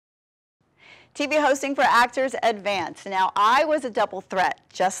TV hosting for actors advanced. Now, I was a double threat,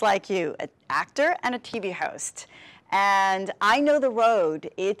 just like you, an actor and a TV host. And I know the road.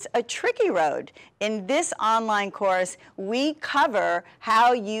 It's a tricky road. In this online course, we cover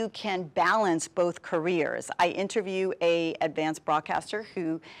how you can balance both careers. I interview an advanced broadcaster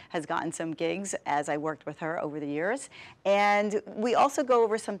who has gotten some gigs as I worked with her over the years. And we also go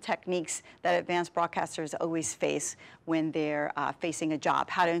over some techniques that advanced broadcasters always face when they're facing a job,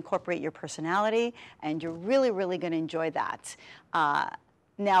 how to incorporate your personality, and you're really, really going to enjoy that.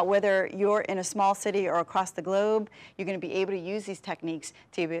 Now, whether you're in a small city or across the globe, you're going to be able to use these techniques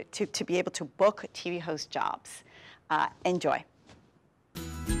to be able to book TV host jobs. Enjoy.